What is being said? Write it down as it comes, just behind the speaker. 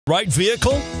Right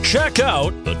vehicle? Check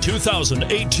out the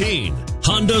 2018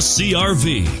 Honda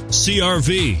CR-V.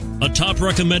 CR-V, a top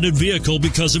recommended vehicle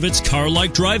because of its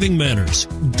car-like driving manners,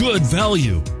 good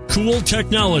value, cool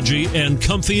technology, and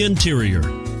comfy interior.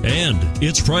 And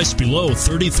it's priced below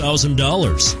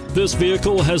 $30,000. This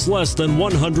vehicle has less than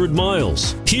 100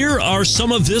 miles. Here are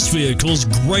some of this vehicle's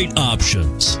great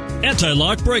options: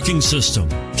 anti-lock braking system,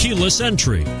 keyless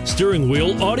entry, steering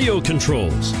wheel audio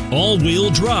controls,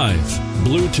 all-wheel drive,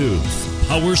 Bluetooth,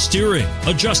 power steering,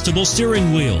 adjustable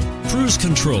steering wheel, cruise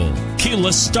control,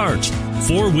 keyless start,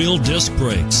 four-wheel disc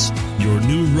brakes. Your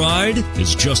new ride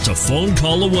is just a phone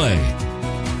call away.